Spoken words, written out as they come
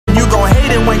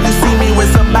it when you see me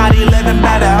with somebody living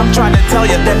better. I'm trying to tell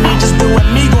you that me just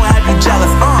doing me gon' have you jealous.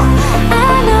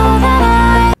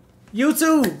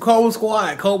 YouTube, Cobra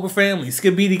Squad, Cobra family,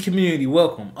 Skibidi community,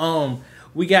 welcome.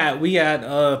 We got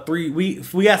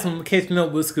some catching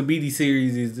up with Skibidi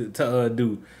series to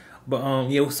do. But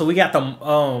yeah, so we got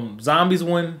the zombies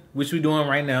one, which we're doing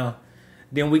right now.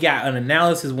 Then we got an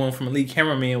analysis one from Elite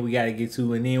Cameraman we gotta get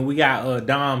to, and then we got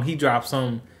Dom, he dropped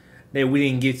some that we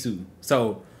didn't get to.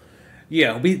 So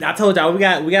yeah, I told y'all we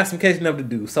got some catching up to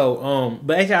do. So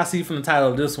but as y'all see from the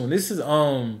title of this one, this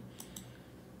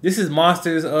is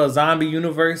Monsters Zombie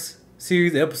Universe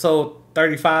series episode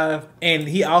 35, and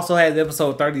he also has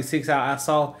episode 36 out, I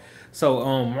saw.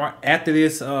 So after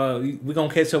this we're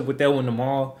gonna catch up with that one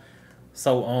tomorrow.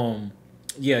 So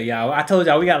yeah, y'all, I told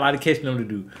y'all we got a lot of catching up to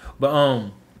do.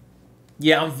 But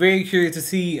yeah, I'm very curious to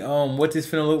see what this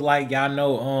finna look like. Y'all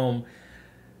know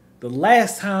the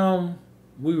last time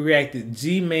we reacted,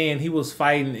 G-Man, he was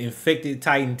fighting Infected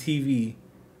Titan TV.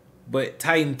 But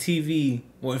Titan TV,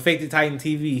 well, Infected Titan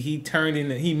TV,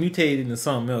 he mutated into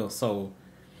something else. So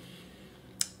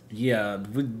yeah,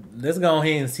 let's go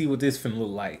ahead and see what this finna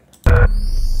look like.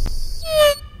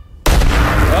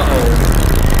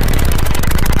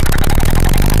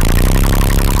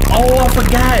 Oh,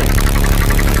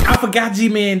 I forgot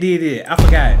G-Man did it. I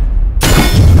forgot.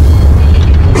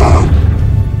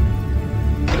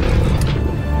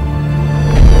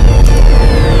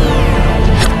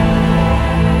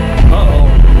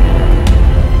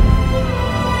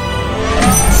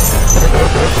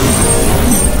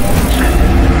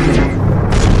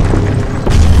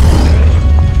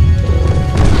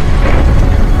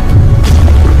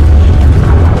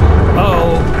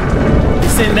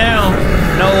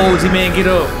 G-Man, get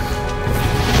up.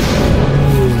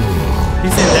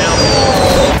 He's sitting down.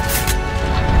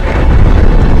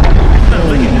 Not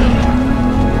looking down.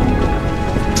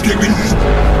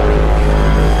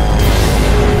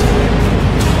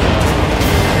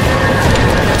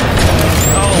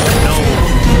 Oh no.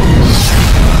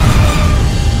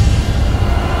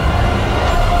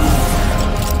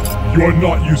 You are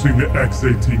not using the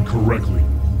X-18 correctly.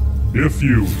 If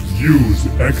you use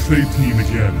X-18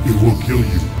 again, it will kill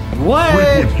you. What?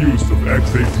 Frequent use of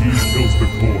X-18 kills the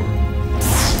core.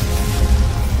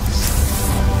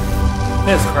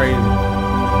 That's crazy.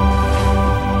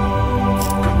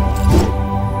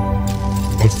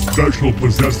 A special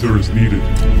possessor is needed.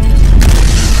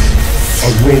 A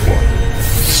robot,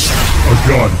 a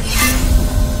gun,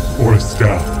 or a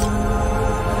staff.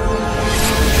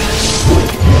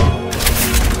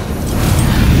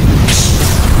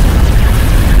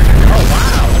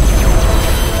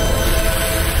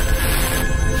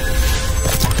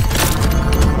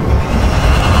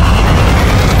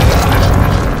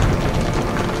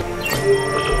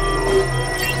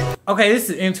 Okay, this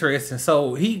is interesting.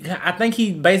 So I think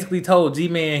he basically told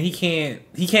G-Man he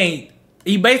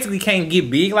basically can't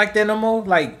get big like that no more,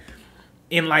 like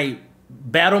in like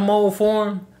battle mode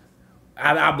form.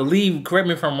 I believe, correct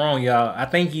me if I'm wrong, y'all. I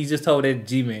think he just told that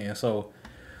G-Man. So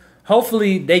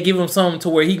hopefully they give him something to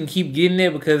where he can keep getting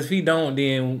there, because if he don't,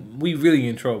 then we really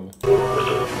in trouble.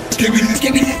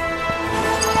 Skibidi.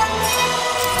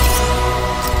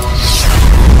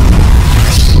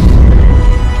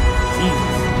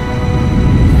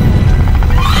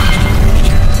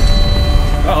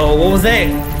 Uh-oh, what was that?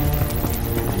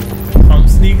 I'm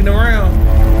sneaking around.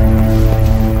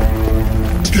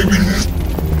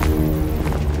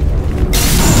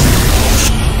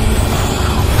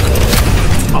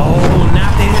 Oh,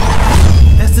 not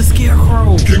that. That's the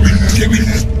scarecrow.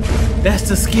 That's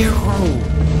the scarecrow.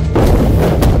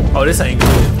 Oh, this ain't good.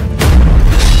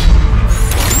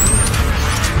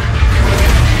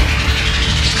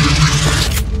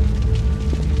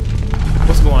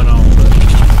 What's going on, bro?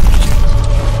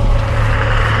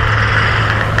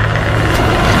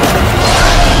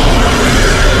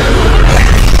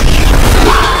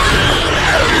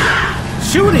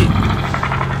 Shoot it!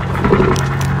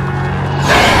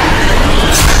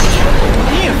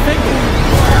 He infected.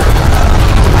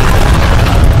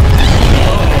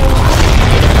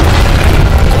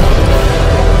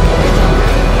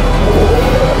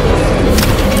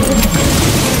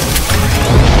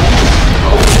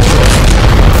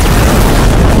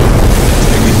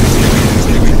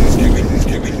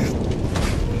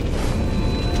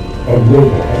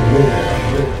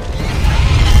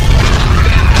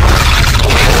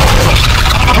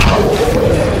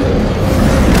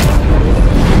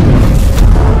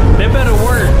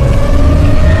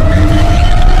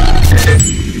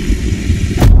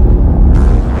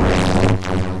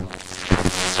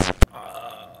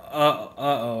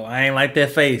 Uh-oh, I ain't like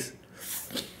that face.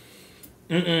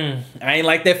 I ain't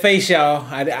like that face, y'all.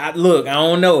 Look, I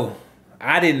don't know.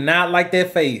 I did not like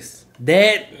that face.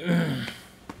 I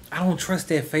don't trust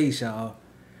that face, y'all.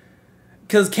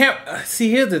 Cause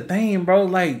see, here's the thing, bro.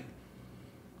 Like,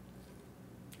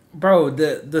 bro,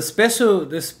 the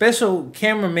special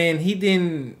cameraman, he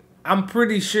didn't. I'm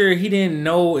pretty sure he didn't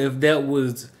know if that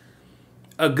was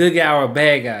a good guy or a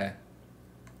bad guy.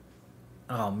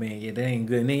 Oh man, yeah, that ain't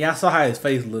good. And then y'all saw how his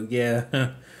face looked,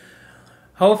 yeah.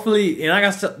 Hopefully, and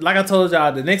like I told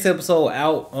y'all, the next episode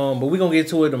out. But we gonna get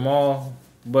to it tomorrow.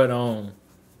 But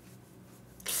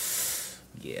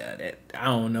yeah, that I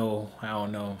don't know.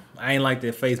 I ain't like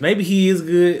that face. Maybe he is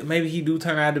good. Maybe he do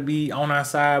turn out to be on our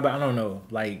side. But I don't know.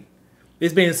 Like,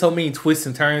 there's been so many twists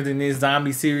and turns in this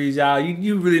zombie series, y'all.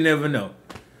 You really never know.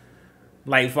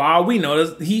 Like, for all we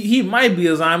know, he might be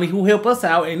a zombie who help us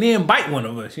out and then bite one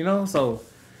of us, you know? So,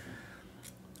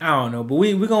 I don't know. But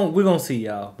we're gonna see,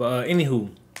 y'all. But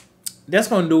anywho, that's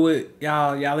gonna do it.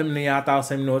 Y'all let me know y'all thoughts.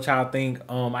 Let me know what y'all think.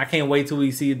 I can't wait till we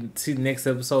see the next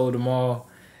episode tomorrow.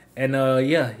 And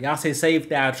yeah, y'all stay safe,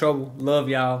 stay out of trouble. Love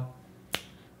y'all.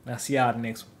 I'll see y'all the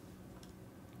next one.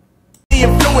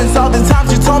 Influence all the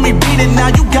times you told me beat it, now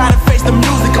you gotta face the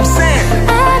music I'm saying.